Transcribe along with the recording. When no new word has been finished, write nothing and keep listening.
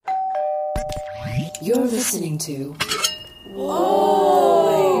You're listening to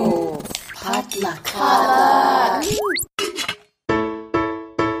Whoa! Potluck.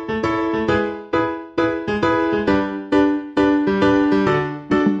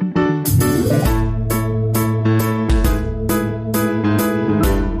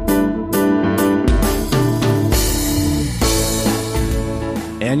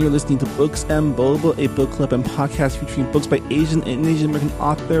 And you're listening to Books and Boba, a book club and podcast featuring books by Asian and Asian American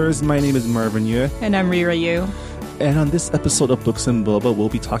authors. My name is Marvin Yue. And I'm Rira Yu. And on this episode of Books and Boba, we'll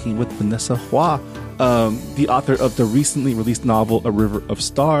be talking with Vanessa Hua, the author of the recently released novel, A River of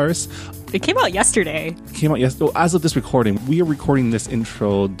Stars. It came out yesterday. Well, as of this recording, we are recording this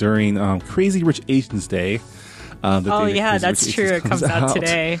intro during Crazy Rich Asians Day. That's true. It comes out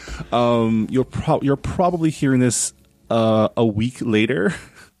today. You're probably hearing this a week later.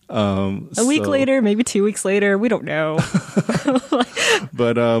 A week later, maybe 2 weeks later, we don't know.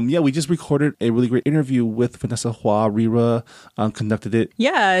 But we just recorded a really great interview with Vanessa Hua. Rira conducted it.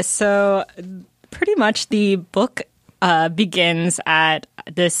 Yeah, so pretty much the book begins at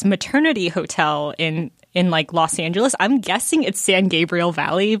this maternity hotel in like Los Angeles. I'm guessing it's San Gabriel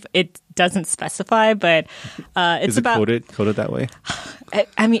Valley. It doesn't specify, but it's coded that way?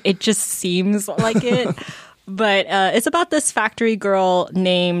 I mean, it just seems like it. But it's about this factory girl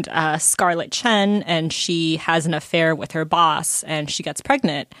named Scarlett Chen, and she has an affair with her boss, and she gets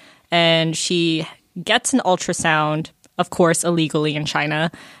pregnant. And she gets an ultrasound, of course, illegally in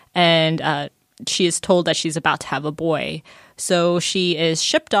China, and she is told that she's about to have a boy. So she is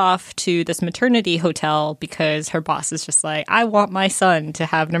shipped off to this maternity hotel because her boss is just like, I want my son to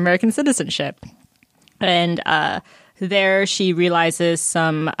have an American citizenship. And there she realizes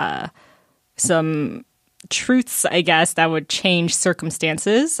some truths, I guess, that would change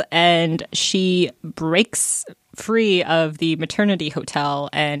circumstances, and she breaks free of the maternity hotel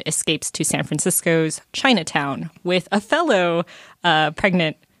and escapes to San Francisco's Chinatown with a fellow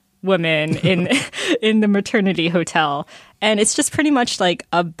pregnant woman in the maternity hotel. And it's just pretty much like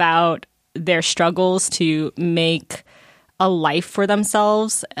about their struggles to make a life for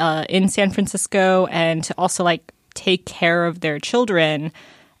themselves in San Francisco, and to also like take care of their children.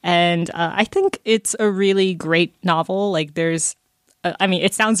 And I think it's a really great novel. Like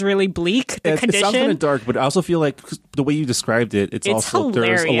it sounds really bleak, the condition. It sounds kind of dark, but I also feel like the way you described it, it's also,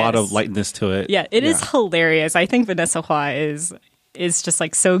 hilarious. There's a lot of lightness to it. Yeah, it is hilarious. I think Vanessa Hua is just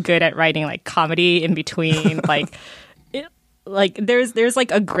like so good at writing like comedy in between. There's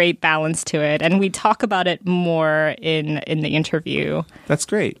like a great balance to it. And we talk about it more in the interview. That's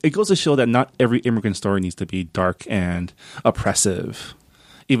great. It goes to show that not every immigrant story needs to be dark and oppressive,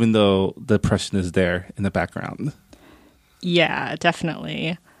 even though the oppression is there in the background. Yeah,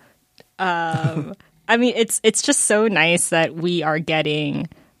 definitely. I mean, it's just so nice that we are getting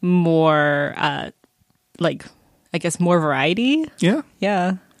more, more variety. Yeah.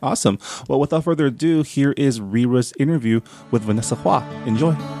 Yeah. Awesome. Well, without further ado, here is Rira's interview with Vanessa Hua.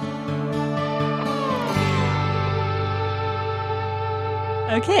 Enjoy.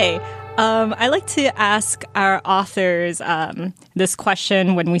 Okay. I like to ask our authors this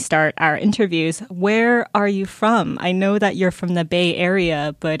question when we start our interviews. Where are you from? I know that you're from the Bay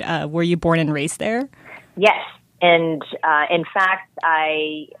Area, but were you born and raised there? Yes. And in fact,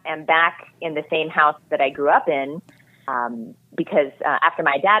 I am back in the same house that I grew up in because after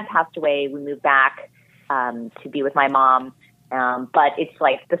my dad passed away, we moved back to be with my mom. But it's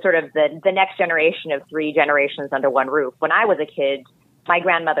like the next generation of 3 generations under one roof. When I was a kid, my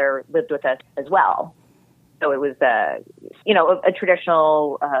grandmother lived with us as well. So it was a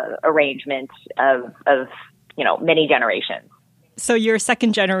traditional arrangement of many generations. So you're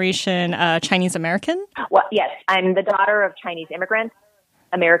second generation Chinese American? Well, yes. I'm the daughter of Chinese immigrants,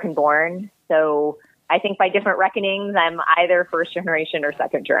 American born. So I think by different reckonings, I'm either first generation or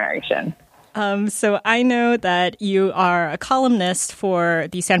second generation. So I know that you are a columnist for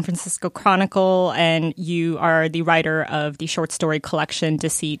the San Francisco Chronicle, and you are the writer of the short story collection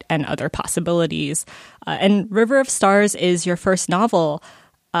Deceit and Other Possibilities. And River of Stars is your first novel.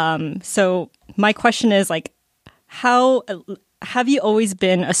 So my question is, how have you always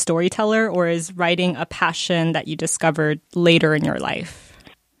been a storyteller, or is writing a passion that you discovered later in your life?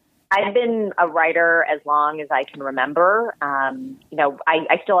 I've been a writer as long as I can remember.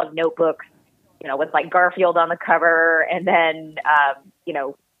 I still have notebooks, with Garfield on the cover, and then,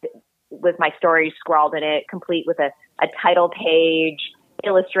 with my stories scrawled in it, complete with a title page,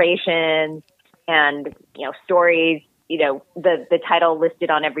 illustrations, and, stories, the title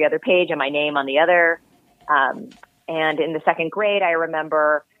listed on every other page and my name on the other. And in the second grade, I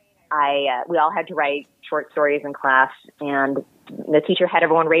remember we all had to write short stories in class, and the teacher had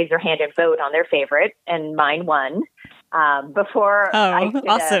everyone raise their hand and vote on their favorite, and mine won.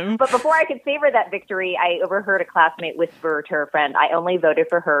 Awesome. But before I could savor that victory, I overheard a classmate whisper to her friend, "I only voted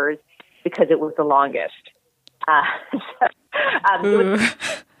for hers because it was the longest."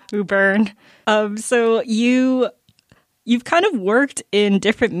 Ooh, burn. So you've kind of worked in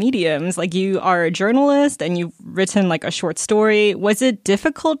different mediums. Like, you are a journalist and you've written like a short story. Was it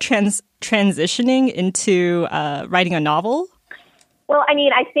difficult transitioning into writing a novel? Well, I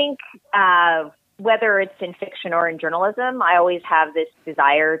mean, I think whether it's in fiction or in journalism, I always have this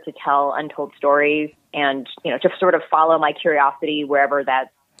desire to tell untold stories and, to sort of follow my curiosity wherever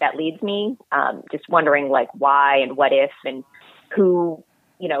that leads me. Just wondering like why and what if and who,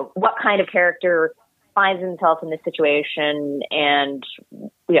 what kind of character finds himself in this situation, and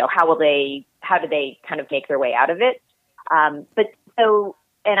how do they kind of make their way out of it? I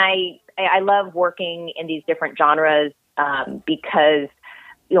love working in these different genres because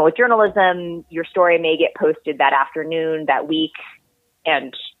with journalism, your story may get posted that afternoon, that week,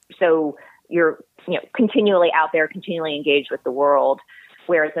 and so you're continually out there, continually engaged with the world.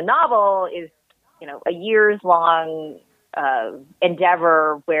 Whereas a novel is a years long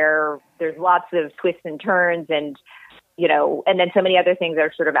endeavor where there's lots of twists and turns and then so many other things that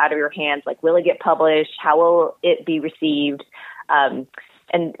are sort of out of your hands, like will it get published? How will it be received?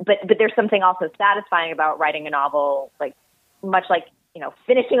 But there's something also satisfying about writing a novel, like much like,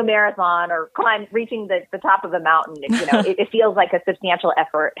 finishing a marathon or reaching the top of a mountain. It feels like a substantial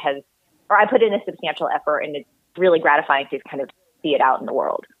effort I put in a substantial effort, and it's really gratifying to kind of see it out in the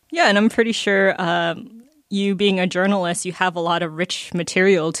world. Yeah. And I'm pretty sure, you being a journalist, you have a lot of rich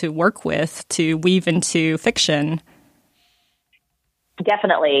material to work with to weave into fiction.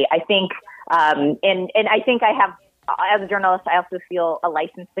 Definitely. I think, and I think I have, as a journalist, I also feel a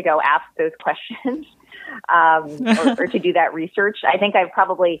license to go ask those questions, or to do that research. I think I've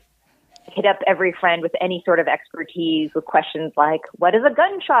probably hit up every friend with any sort of expertise with questions like, what does a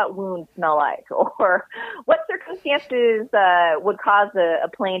gunshot wound smell like? Or what circumstances would cause a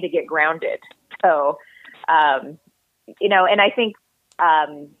plane to get grounded? So, and I think,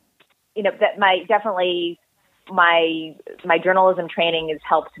 that my journalism training has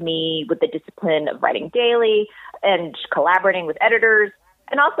helped me with the discipline of writing daily and collaborating with editors,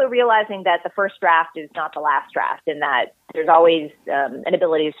 and also realizing that the first draft is not the last draft, and that there's always an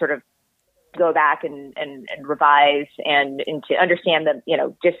ability to sort of go back and revise and to understand that,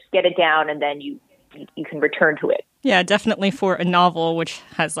 just get it down and then you can return to it. Yeah, definitely for a novel, which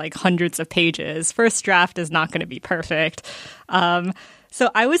has like hundreds of pages. First draft is not going to be perfect. So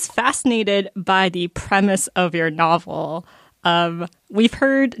I was fascinated by the premise of your novel. We've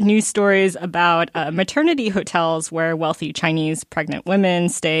heard news stories about maternity hotels where wealthy Chinese pregnant women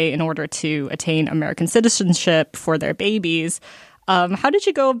stay in order to attain American citizenship for their babies. How did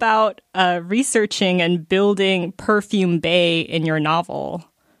you go about researching and building Perfume Bay in your novel?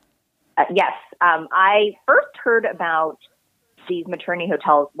 Yes. I first heard about these maternity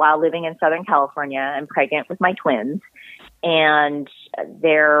hotels while living in Southern California and pregnant with my twins. And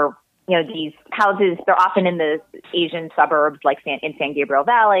they're, these houses, they're often in the Asian suburbs, like in San Gabriel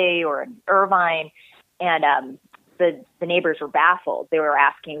Valley or in Irvine. And the neighbors were baffled. They were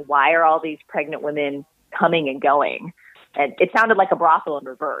asking, why are all these pregnant women coming and going? And it sounded like a brothel in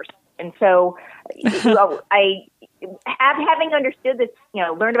reverse. And so having understood this,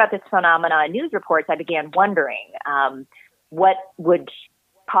 learned about this phenomena in news reports, I began wondering what would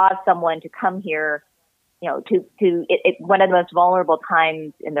cause someone to come here, to one of the most vulnerable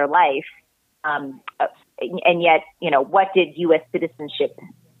times in their life. And yet, what did U.S. citizenship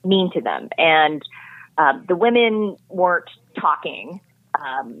mean to them? And the women weren't talking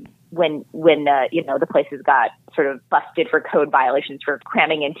when the places got sort of busted for code violations for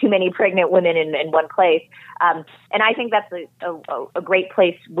cramming in too many pregnant women in one place. And I think that's a great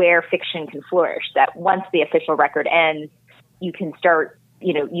place where fiction can flourish, that once the official record ends, you can start,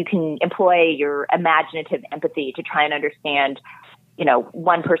 you can employ your imaginative empathy to try and understand,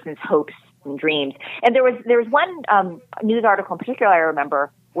 one person's hopes and dreams. And there was one news article in particular I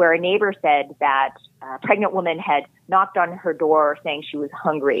remember where a neighbor said that a pregnant woman had knocked on her door saying she was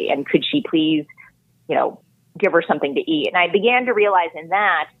hungry and could she please, give her something to eat. And I began to realize in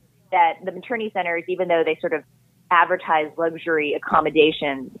that the maternity centers, even though they sort of advertise luxury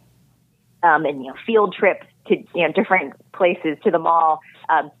accommodations and field trips to different places to the mall,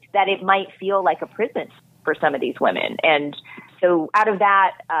 that it might feel like a prison for some of these women. And so out of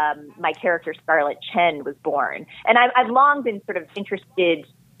that, my character Scarlett Chen was born. And I've long been sort of interested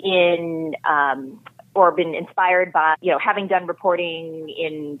in or been inspired by, having done reporting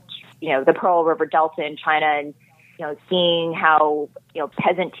in, the Pearl River Delta in China and, seeing how,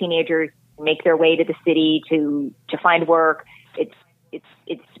 peasant teenagers make their way to the city to find work.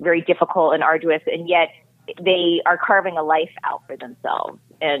 It's very difficult and arduous, and yet they are carving a life out for themselves.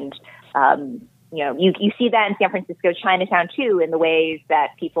 And, you see that in San Francisco, Chinatown too, in the ways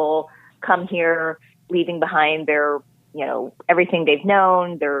that people come here leaving behind their, everything they've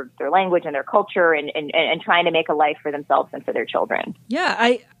known, their language and their culture, and trying to make a life for themselves and for their children. Yeah,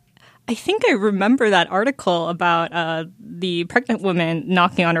 I think I remember that article about the pregnant woman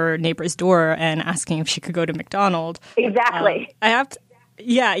knocking on her neighbor's door and asking if she could go to McDonald's. Exactly.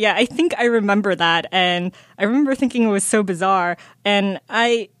 I think I remember that, and I remember thinking it was so bizarre, and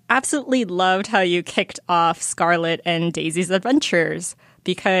I absolutely loved how you kicked off Scarlet and Daisy's adventures,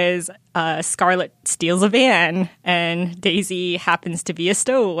 because Scarlet steals a van and Daisy happens to be a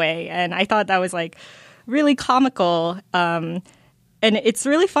stowaway, and I thought that was like really comical. And it's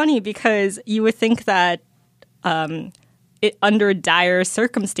really funny because you would think that under dire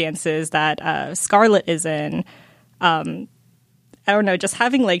circumstances that Scarlet is in, I don't know, just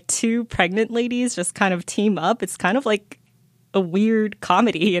having like two pregnant ladies just kind of team up, it's kind of like a weird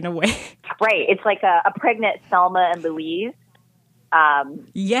comedy in a way. Right. It's like a pregnant Selma and Louise.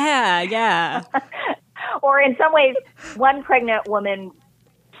 Yeah. Or in some ways, one pregnant woman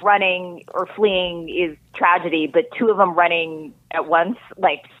running or fleeing is tragedy, but two of them running at once,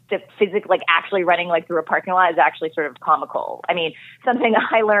 like actually running like through a parking lot, is actually sort of comical. I mean, something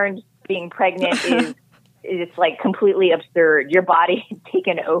I learned being pregnant is it's like completely absurd. Your body is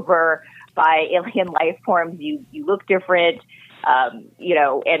taken over by alien life forms. You look different, and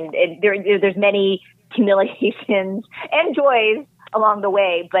there's many humiliations and joys along the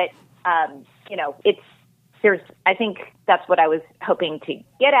way, but I think that's what I was hoping to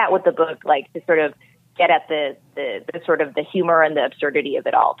get at with the book, like to sort of get at the sort of the humor and the absurdity of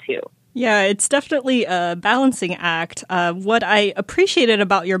it all too. Yeah, it's definitely a balancing act. What I appreciated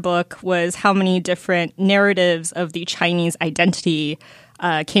about your book was how many different narratives of the Chinese identity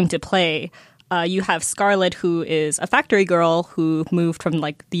came to play. You have Scarlet, who is a factory girl who moved from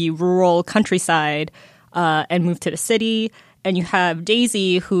like the rural countryside and moved to the city. And you have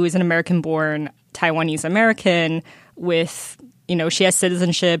Daisy, who is an American-born Taiwanese American with, she has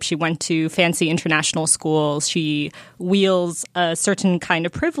citizenship. She went to fancy international schools. She wields a certain kind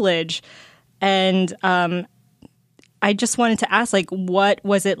of privilege. And I just wanted to ask, like, what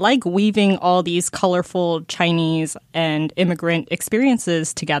was it like weaving all these colorful Chinese and immigrant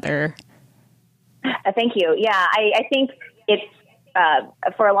experiences together? Thank you. Yeah, I think it's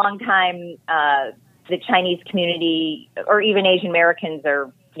for a long time, the Chinese community or even Asian Americans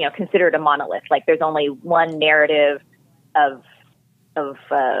are, considered a monolith. Like there's only one narrative of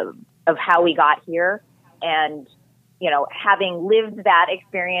how we got here. And, having lived that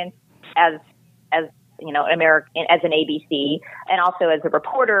experience as American, as an ABC, and also as a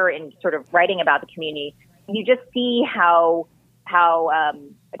reporter and sort of writing about the community, you just see how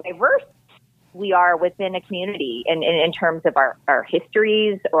diverse we are within a community in terms of our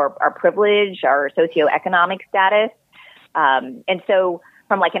histories or our privilege, our socioeconomic status. And so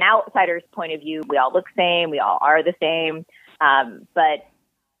from like an outsider's point of view, we all look the same. We all are the same. But,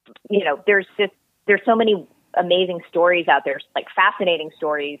 there's so many amazing stories out there, like fascinating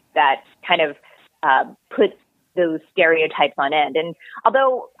stories that kind of put those stereotypes on end. And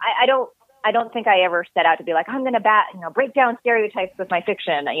although I don't think I ever set out to be like, I'm going to break down stereotypes with my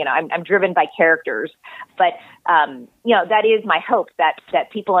fiction. I'm driven by characters, but that is my hope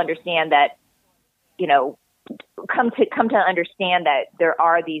that people understand that, come to understand that there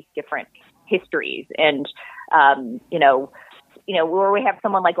are these different histories, and where we have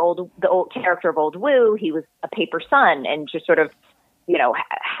someone like the old character of Old Wu, he was a paper son, and just sort of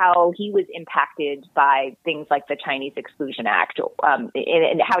how he was impacted by things like the Chinese Exclusion Act,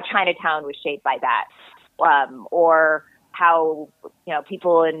 and how Chinatown was shaped by that, or how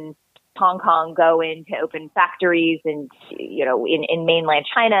people in Hong Kong go in to open factories and in mainland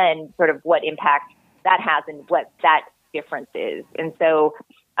China, and sort of what impact that has and what that difference is. And so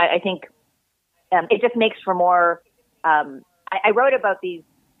I think it just makes for more. I wrote about these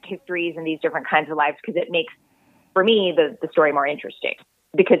histories and these different kinds of lives because it makes, for me, the story more interesting,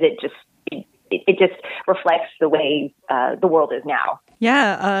 because it just reflects the way the world is now.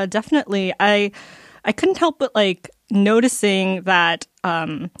 Yeah, definitely. I couldn't help but like noticing that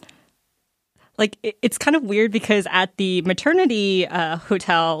it's kind of weird because at the maternity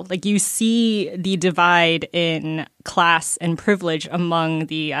hotel, like you see the divide in class and privilege among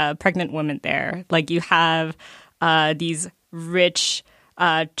the pregnant women there. Like you have these rich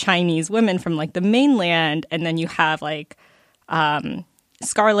Chinese women from like the mainland, and then you have like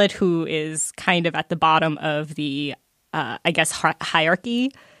Scarlett, who is kind of at the bottom of the, I guess,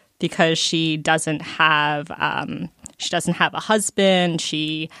 hierarchy, because she doesn't have a husband.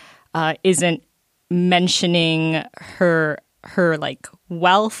 She isn't mentioning her like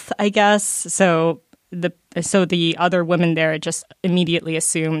wealth, I guess. So the other women there just immediately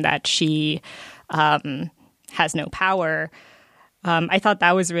assume that she has no power. I thought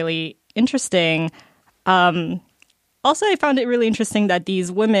that was really interesting. Also, I found it really interesting that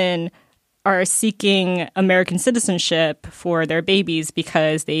these women are seeking American citizenship for their babies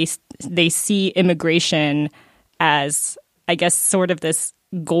because they see immigration as, I guess, sort of this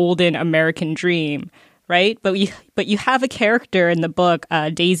golden American dream, right? But you have a character in the book,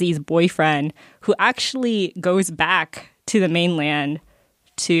 Daisy's boyfriend, who actually goes back to the mainland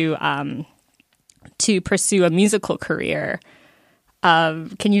to pursue a musical career.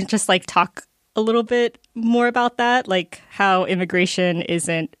 Can you just like talk a little bit more about that? Like how immigration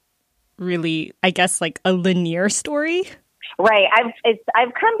isn't really, I guess, like a linear story? Right.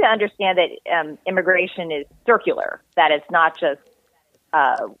 I've come to understand that immigration is circular, that it's not just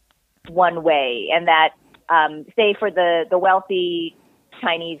one way, and that say for the wealthy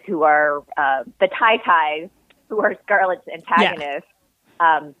Chinese who are the Tai, who are Scarlett's antagonists,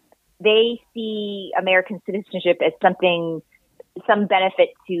 they see American citizenship as some benefit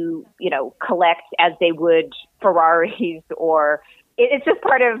to, collect as they would Ferraris, or it's just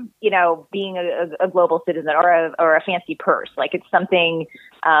part of, being a global citizen, or a fancy purse. Like it's something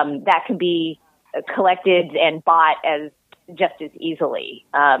that can be collected and bought as just as easily.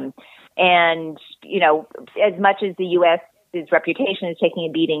 And, as much as the U.S.'s reputation is taking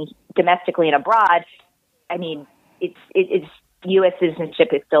a beating domestically and abroad, I mean, it's U.S. citizenship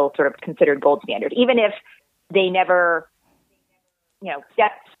is still sort of considered gold standard, even if they never,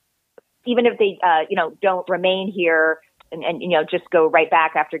 even if they, don't remain here and just go right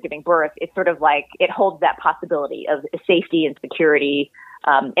back after giving birth. It's sort of like it holds that possibility of safety and security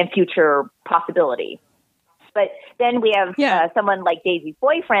and future possibility. But then we have someone like Daisy's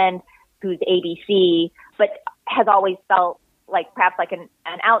boyfriend, who's ABC, but has always felt like perhaps like an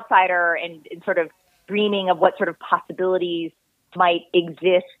outsider and sort of dreaming of what sort of possibilities might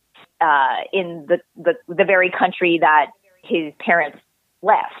exist in the very country that his parents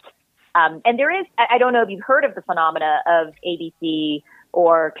left. And there is, I don't know if you've heard of the phenomena of ABC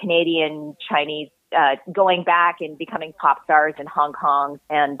or Canadian Chinese going back and becoming pop stars in Hong Kong.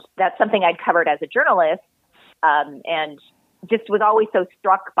 And that's something I'd covered as a journalist, and just was always so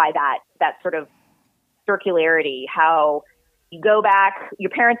struck by that sort of circularity, how you go back, your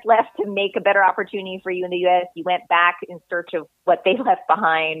parents left to make a better opportunity for you in the U.S. You went back in search of what they left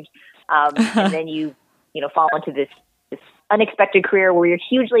behind. And then you fall into this unexpected career where you're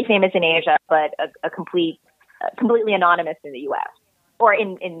hugely famous in Asia, but completely anonymous in the U.S. or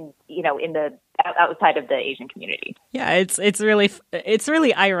in the outside of the Asian community. Yeah, it's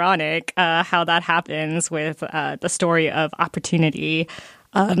really ironic how that happens with the story of opportunity.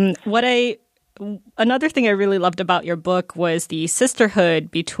 Another thing I really loved about your book was the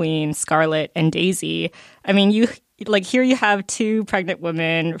sisterhood between Scarlett and Daisy. I mean, here you have two pregnant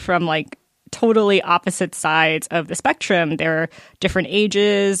women from like totally opposite sides of the spectrum. They're different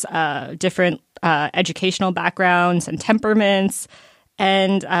ages, different educational backgrounds and temperaments,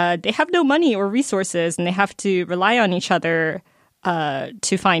 and they have no money or resources, and they have to rely on each other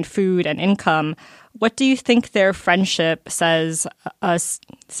to find food and income. What do you think their friendship says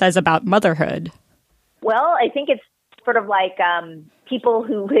about motherhood? Well, I think it's sort of like people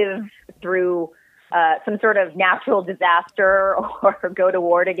who live through some sort of natural disaster or go to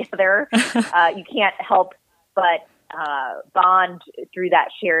war together. You can't help but bond through that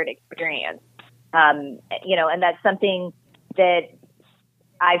shared experience. And that's something that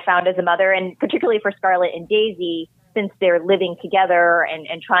I found as a mother, and particularly for Scarlett and Daisy, since they're living together and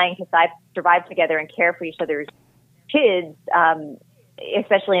trying to survive together and care for each other's kids,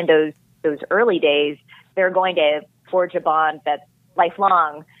 especially in those early days, they're going to forge a bond that's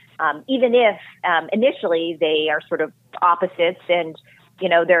lifelong. Even if initially they are sort of opposites, and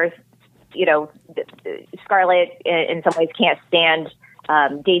there's Scarlett in some ways can't stand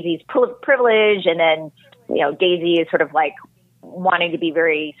Daisy's privilege, and then Daisy is sort of like wanting to be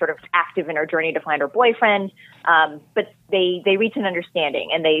very sort of active in her journey to find her boyfriend, but they reach an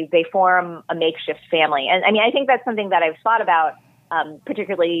understanding and they form a makeshift family. And I mean, I think that's something that I've thought about,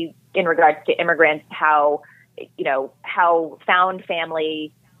 particularly in regards to immigrants, how found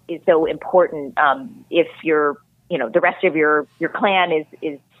family is so important. If you're, the rest of your clan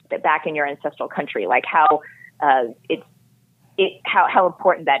is back in your ancestral country, like how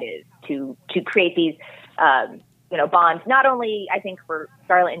important that is to create these bonds, not only I think for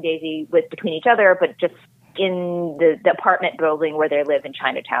Scarlett and Daisy between each other, but just in the apartment building where they live in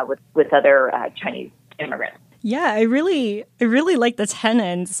Chinatown with other Chinese immigrants. Yeah, I really like the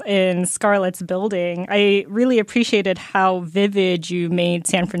tenants in Scarlett's building. I really appreciated how vivid you made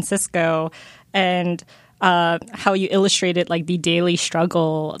San Francisco and how you illustrated like the daily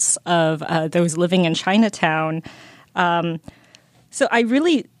struggles of those living in Chinatown. So I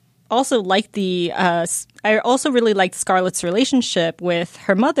really also liked really liked Scarlett's relationship with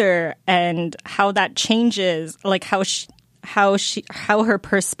her mother and how that changes, like how her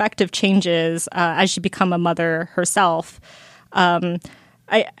perspective changes as she become a mother herself.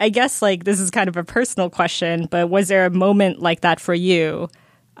 I guess like this is kind of a personal question, but was there a moment like that for you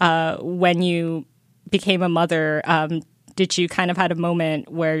when you became a mother? Did you kind of had a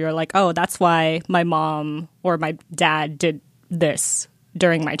moment where you're like, oh, that's why my mom or my dad did this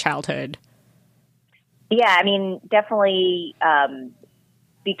during my childhood? Yeah, I mean, definitely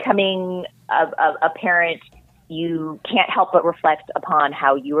becoming a parent, you can't help but reflect upon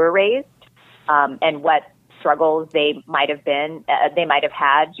how you were raised and what struggles they might have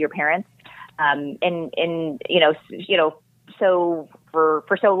had, your parents. So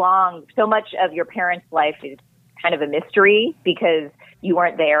for so long, so much of your parents' life is kind of a mystery because you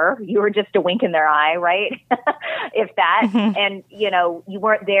weren't there. You were just a wink in their eye, right? If that. Mm-hmm. And, you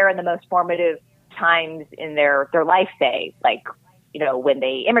weren't there in the most formative times in their life, say, like, when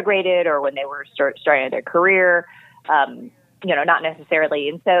they immigrated or when they were starting their career, not necessarily.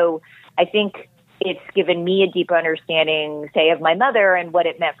 And so I think it's given me a deeper understanding, say, of my mother and what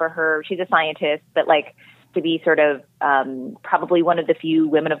it meant for her. She's a scientist, but like to be sort of probably one of the few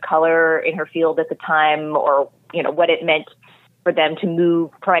women of color in her field at the time, or, what it meant for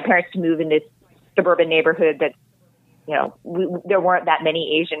my parents to move in this suburban neighborhood that, there weren't that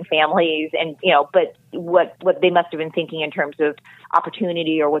many Asian families and, but what they must have been thinking in terms of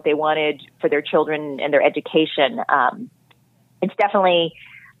opportunity or what they wanted for their children and their education. It's definitely,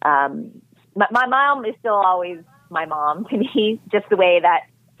 my mom is still always my mom to me, just the way that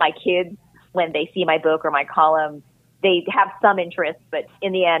my kids, when they see my book or my column, they have some interest, but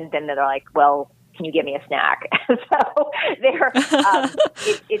in the end, then they're like, well, can you give me a snack? So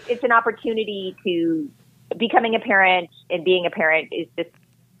it's an opportunity to becoming a parent, and being a parent is just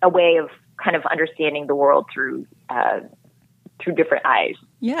a way of kind of understanding the world through different eyes.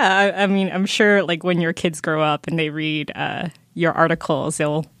 Yeah, I mean, I'm sure like when your kids grow up and they read your articles,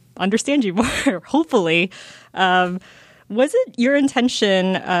 they'll understand you more, hopefully. Was it your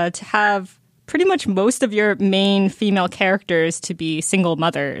intention to have pretty much most of your main female characters to be single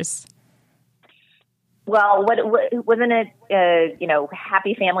mothers? Well, wasn't it,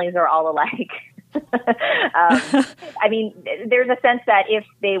 happy families are all alike? I mean, there's a sense that if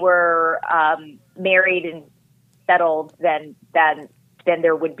they were married and settled, then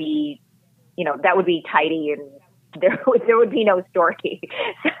there would be, that would be tidy and there would be no story.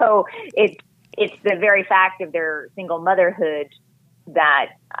 So it's the very fact of their single motherhood that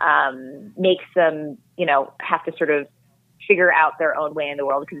makes them, have to sort of figure out their own way in the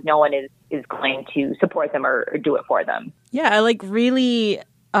world because no one is going to support them or do it for them. Yeah, I like really,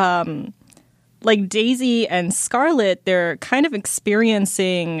 like Daisy and Scarlett, they're kind of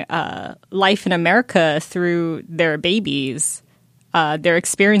experiencing life in America through their babies. They're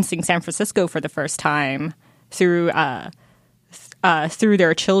experiencing San Francisco for the first time through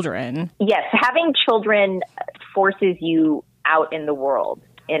their children. Yes, having children forces you out in the world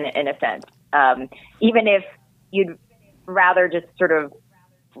in a sense. Even if you'd rather just sort of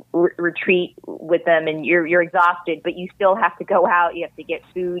retreat with them and you're exhausted, but you still have to go out. You have to get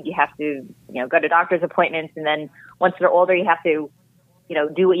food. You have to, go to doctor's appointments. And then once they're older, you have to,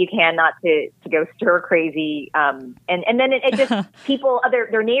 do what you can not to go stir crazy. And then it just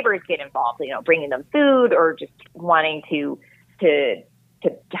their neighbors get involved, bringing them food or just wanting to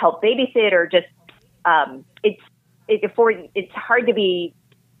help babysit or just, it's hard to be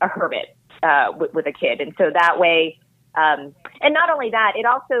a hermit, with a kid. And so that way, and not only that, it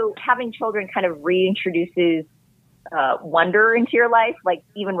also, having children kind of reintroduces wonder into your life. Like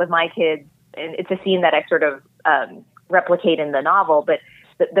even with my kids, and it's a scene that I sort of replicate in the novel, but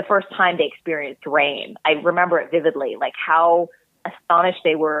the first time they experienced rain, I remember it vividly, like how astonished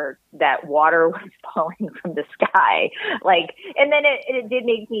they were that water was falling from the sky. Like, and then it did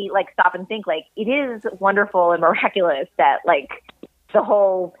make me like stop and think, like, it is wonderful and miraculous that like the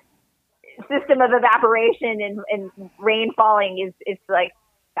whole system of evaporation and rain falling is like,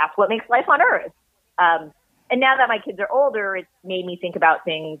 that's what makes life on Earth. And now that my kids are older, it's made me think about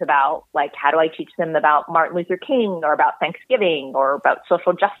things about like, how do I teach them about Martin Luther King or about Thanksgiving or about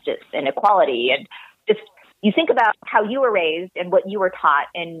social justice and equality and just you think about how you were raised and what you were taught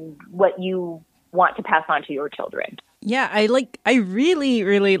and what you want to pass on to your children. Yeah, I really,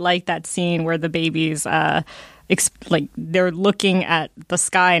 really like that scene where the babies, they're looking at the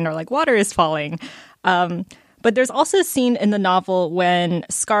sky and they're like, water is falling. But there's also a scene in the novel when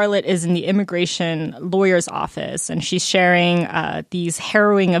Scarlett is in the immigration lawyer's office and she's sharing these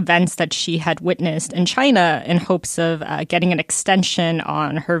harrowing events that she had witnessed in China in hopes of getting an extension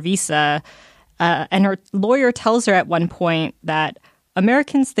on her visa. And her lawyer tells her at one point that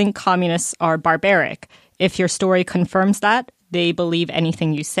Americans think communists are barbaric. If your story confirms that, they believe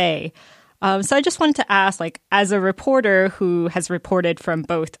anything you say. So I just wanted to ask, like, as a reporter who has reported from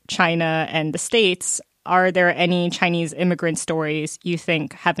both China and the States, are there any Chinese immigrant stories you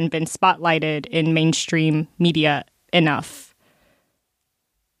think haven't been spotlighted in mainstream media enough?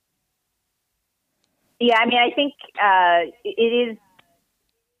 Yeah, I mean, I think it is.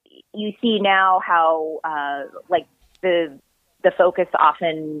 You see now how the focus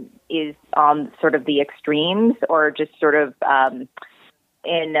often is on sort of the extremes, or just sort of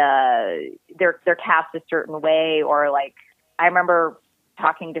they're cast a certain way, or like I remember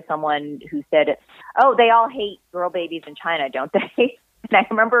talking to someone who said, "Oh, they all hate girl babies in China, don't they?" And I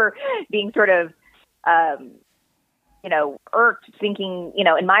remember being sort of, irked, thinking,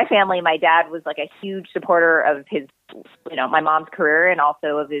 in my family, my dad was like a huge supporter of his, my mom's career and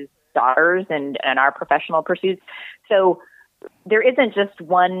also of his daughters and our professional pursuits. So there isn't just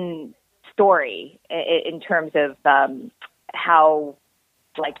one story in terms of how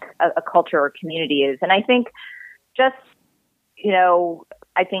like a culture or community is. And I think just,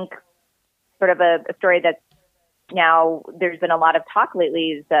 I think sort of a story that's now there's been a lot of talk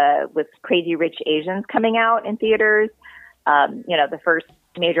lately is with Crazy Rich Asians coming out in theaters. The first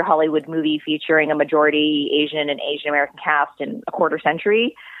major Hollywood movie featuring a majority Asian and Asian American cast in a quarter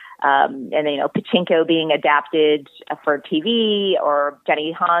century. And then, Pachinko being adapted for TV, or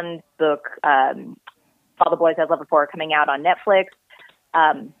Jenny Han's book, All the Boys I've Loved Before, coming out on Netflix.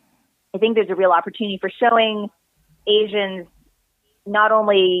 I think there's a real opportunity for showing Asians not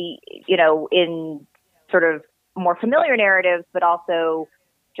only, in sort of more familiar narratives, but also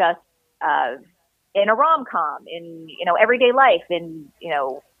just in a rom-com, in, everyday life, in,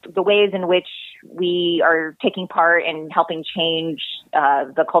 the ways in which we are taking part in helping change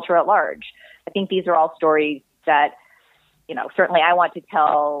the culture at large. I think these are all stories that, certainly I want to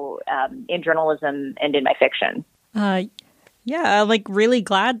tell in journalism and in my fiction. Yeah, like really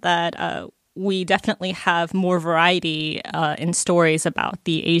glad that we definitely have more variety in stories about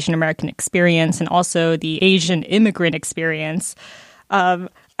the Asian American experience and also the Asian immigrant experience.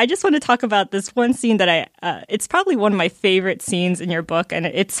 I just want to talk about this one scene that it's probably one of my favorite scenes in your book, and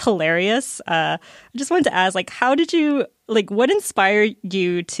it's hilarious. I just wanted to ask, what inspired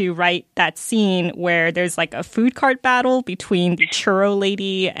you to write that scene where there's like a food cart battle between the churro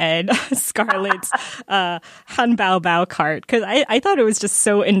lady and Scarlett's Han Bao Bao cart? Because I thought it was just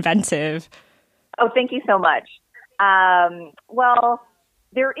so inventive. Oh, thank you so much. Well,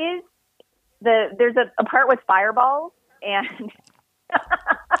 there's a part with fireballs, and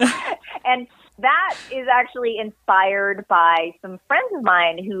and that is actually inspired by some friends of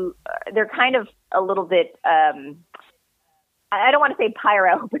mine who they're kind of a little bit, I don't want to say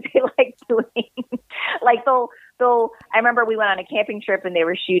pyro, but they like doing, like I remember we went on a camping trip and they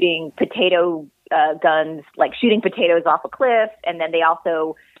were shooting potato guns, like shooting potatoes off a cliff. And then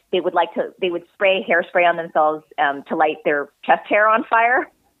they would spray hairspray on themselves to light their chest hair on fire.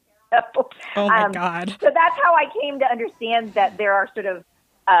 So, oh my God. So that's how I came to understand that there are sort of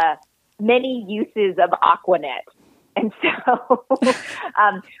many uses of Aquanet. And so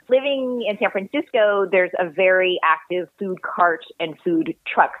living in San Francisco, there's a very active food cart and food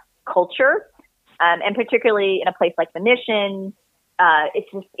truck culture. And particularly in a place like the Mission, it's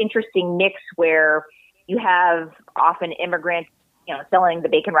this interesting mix where you have often immigrants, selling the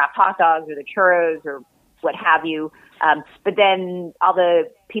bacon wrapped hot dogs or the churros or what have you. But then all the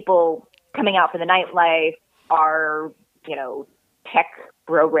people coming out for the nightlife are, tech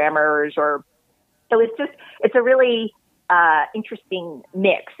programmers, or so it's a really interesting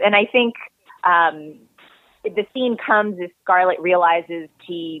mix. And I think the scene comes as Scarlett realizes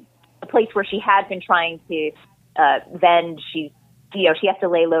the place where she had been trying to vend, she has to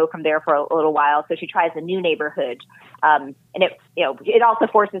lay low from there for a little while. So she tries a new neighborhood. And it also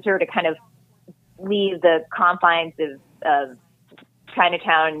forces her to kind of leave the confines of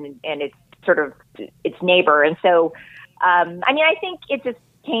Chinatown and its sort of its neighbor. And so, I think it just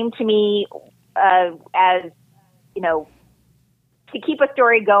came to me as, to keep a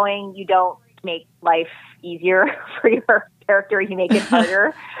story going, you don't make life easier for your character, you make it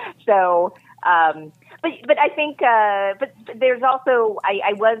harder. So, but I think, but there's also,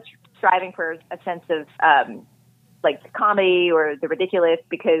 I was striving for a sense of like the comedy or the ridiculous,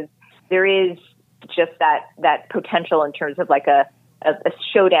 because there is just that potential in terms of like a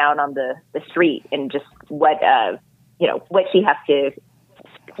showdown on the street, and just what she has to,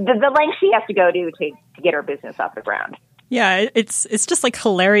 the length she has to go to get her business off the ground. Yeah, it's just like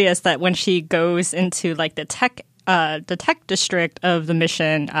hilarious that when she goes into like the tech district of the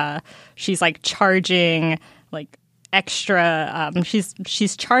mission, she's like charging like extra.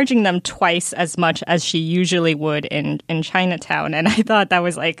 She's charging them twice as much as she usually would in Chinatown, and I thought that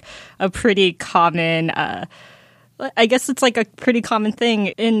was like a pretty common. I guess it's like a pretty common thing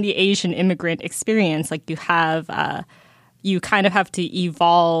in the Asian immigrant experience. Like you have, you kind of have to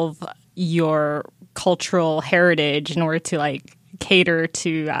evolve your cultural heritage in order to like cater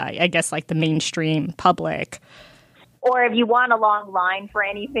to, I guess, like the mainstream public. Or if you want a long line for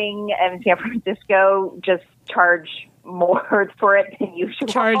anything in San Francisco, just charge more for it than usual.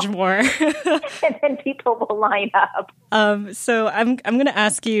 Charge more. And then people will line up. So I'm going to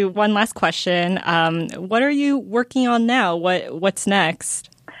ask you one last question. What are you working on now? What's next?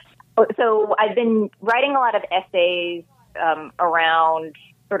 So I've been writing a lot of essays around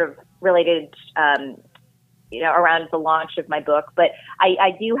sort of related, around the launch of my book. But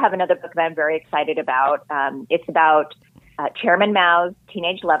I do have another book that I'm very excited about. It's about Chairman Mao's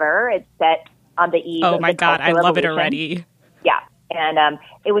teenage lover. It's set on the eve of the God, I love it already. Yeah. And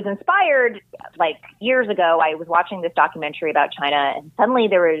it was inspired, like, years ago. I was watching this documentary about China, and suddenly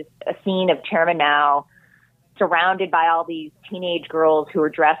there was a scene of Chairman Mao surrounded by all these teenage girls who were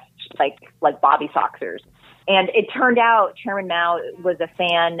dressed like Bobby Soxers. And it turned out Chairman Mao was a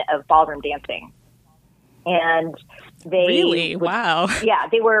fan of ballroom dancing. And they... Really? Wow. Yeah,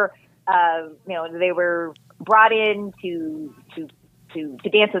 they were, they were brought in to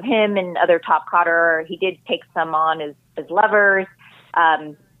dance with him and other top cadre. He did take some on as lovers.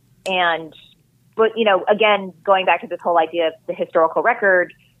 But again, going back to this whole idea of the historical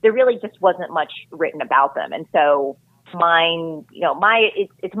record, there really just wasn't much written about them. And so it's my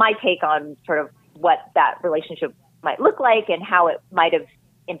take on sort of what that relationship might look like and how it might have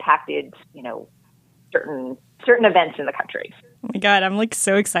impacted, certain events in the country. Oh my God, I'm like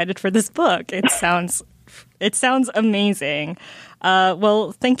so excited for this book. It sounds amazing.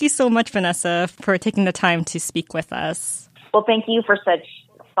 Well, thank you so much, Vanessa, for taking the time to speak with us. Well, thank you for such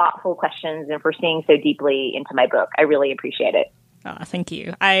thoughtful questions and for seeing so deeply into my book. I really appreciate it. Thank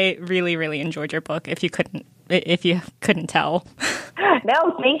you. I really, really enjoyed your book. If you couldn't tell.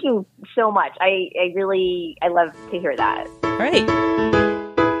 No, thank you so much. I love to hear that. All right.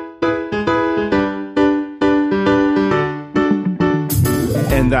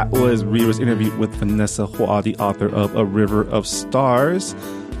 And that was Reader's interview with Vanessa Hua, the author of A River of Stars.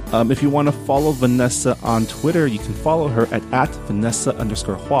 If you want to follow Vanessa on Twitter, you can follow her at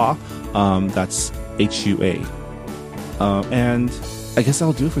Vanessa_Hua. That's HUA. And I guess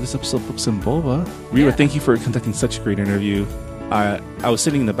that'll do it for this episode of Books and Boba. Rira, thank you for conducting such a great interview. I was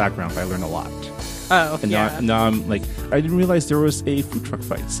sitting in the background, but I learned a lot. Oh, and yeah. Now I'm like, I didn't realize there was a food truck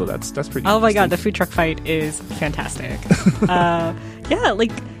fight, so that's pretty. Oh my God, the food truck fight is fantastic.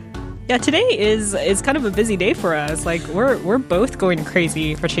 Today is kind of a busy day for us. Like we're both going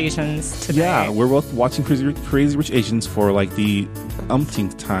crazy Rich Asians today. Yeah, we're both watching Crazy Rich Asians for like the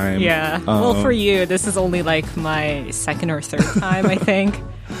umpteenth time. Yeah. Well, for you, this is only like my second or third time, I think.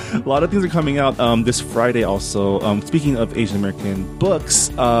 A lot of things are coming out this Friday also. Speaking of Asian American books,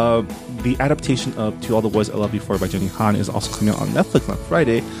 the adaptation of To All the Boys I Loved Before by Jenny Han is also coming out on Netflix on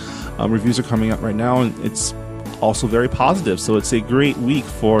Friday. Reviews are coming out right now, and it's also very positive. So it's a great week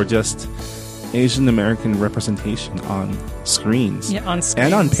for just Asian American representation on screens. Yeah, on screens.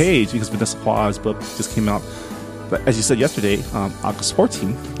 And on page, because Vanessa Hua's book just came out, as you said yesterday, August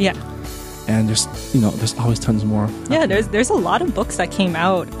 14th. Yeah. And there's always tons more. Yeah, there's a lot of books that came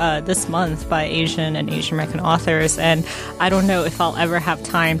out this month by Asian and Asian American authors, and I don't know if I'll ever have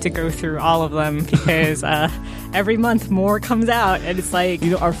time to go through all of them because every month more comes out, and it's like...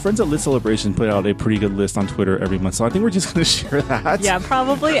 our friends at Lit Celebration put out a pretty good list on Twitter every month, so I think we're just going to share that. Yeah,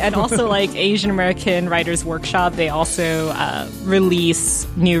 probably. And also, like, Asian American Writers Workshop, they also release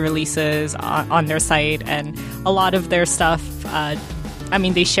new releases on their site, and a lot of their stuff...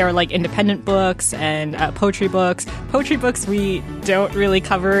 they share like independent books and poetry books. Poetry books we don't really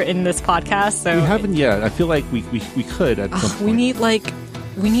cover in this podcast, so we haven't yet. I feel like we could at some point. We need the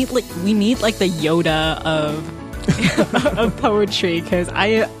Yoda of of poetry, because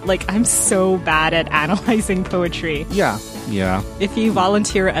I'm so bad at analyzing poetry. Yeah. If you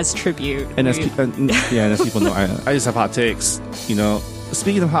volunteer as tribute, and as people know, I just have hot takes.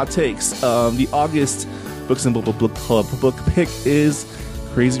 speaking of hot takes, the August Books and Book Club book pick is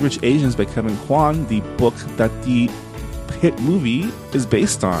Crazy Rich Asians by Kevin Kwan, the book that the hit movie is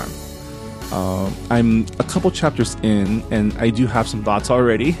based on. I'm a couple chapters in, and I do have some thoughts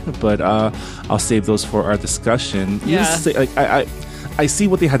already, but I'll save those for our discussion. Yeah. I see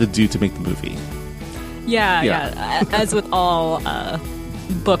what they had to do to make the movie. Yeah. As with all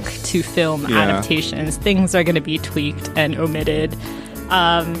book to film adaptations, things are going to be tweaked and omitted.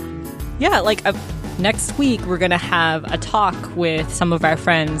 Next week we're going to have a talk with some of our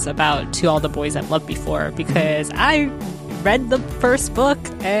friends about To All the Boys I've Loved Before, because I read the first book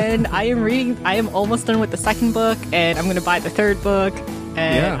and I am almost done with the second book, and I'm going to buy the third book,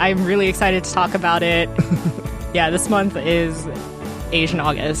 and I'm really excited to talk about it. This month is Asian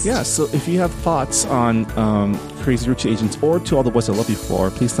August. Yeah, so if you have thoughts on Crazy Rich Asians or To All the Boys I Loved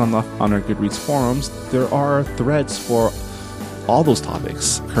Before, please sound off on our Goodreads forums. There are threads for all those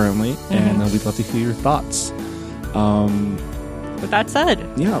topics currently, and we'd love to hear your thoughts. With that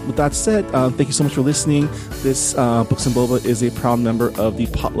said, thank you so much for listening. This Books and Boba is a proud member of the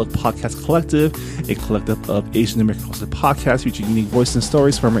Potluck Podcast Collective, a collective of Asian American hosted podcasts featuring unique voices and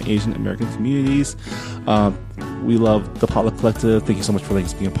stories from our Asian American communities. We love the Potluck Collective. Thank you so much for letting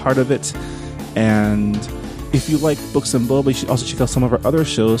us be a part of it. And if you like Books and Boba, you should also check out some of our other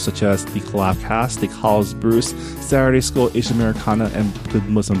shows, such as the Collabcast, The College Bruce, Saturday School, Asian Americana, and Good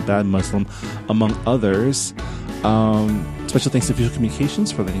Muslim, Bad Muslim, among others. Special thanks to Visual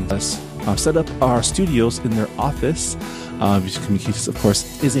Communications for letting us set up our studios in their office. Visual Communications, of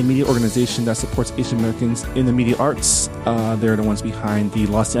course, is a media organization that supports Asian Americans in the media arts. They're the ones behind the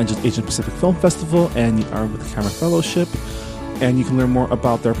Los Angeles Asian Pacific Film Festival and the Armed with the Camera Fellowship. And you can learn more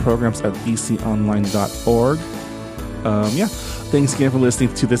about their programs at bconline.org. Thanks again for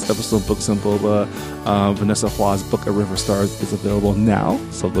listening to this episode of Books and Boba. Vanessa Hua's book, A River Stars, is available now,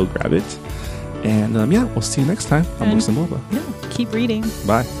 so go grab it. And we'll see you next time on Books and Boba. Keep reading.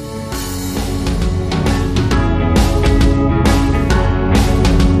 Bye.